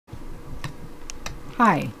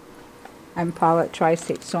Hi, I'm Paula at Tri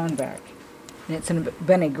State Sew Vac, and it's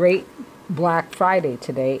been a great Black Friday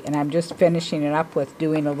today, and I'm just finishing it up with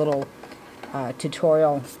doing a little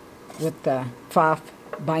tutorial with the FOF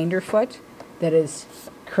binder foot that is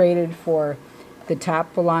created for the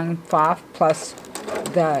top belong FOF plus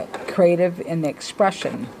the creative and the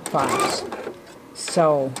expression FOFs.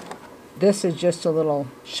 So this is just a little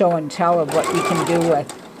show and tell of what you can do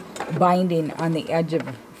with binding on the edge of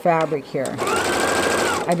fabric here.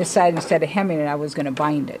 I decided instead of hemming it, I was going to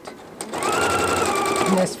bind it.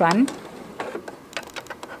 Isn't this fun?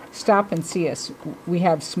 Stop and see us. We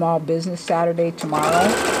have Small Business Saturday tomorrow,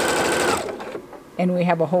 and we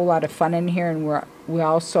have a whole lot of fun in here, and we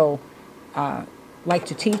also like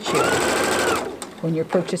to teach you when you're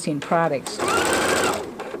purchasing products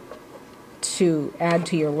to add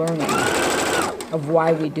to your learning of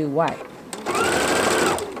why we do what.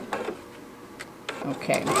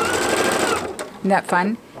 Okay. Isn't that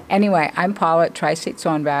fun? Anyway, I'm Paula at Tri State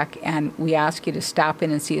Sew Vac, and we ask you to stop in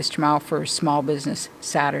and see us tomorrow for Small Business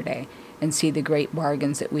Saturday and see the great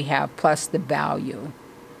bargains that we have, plus the value.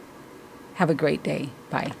 Have a great day.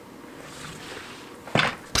 Bye.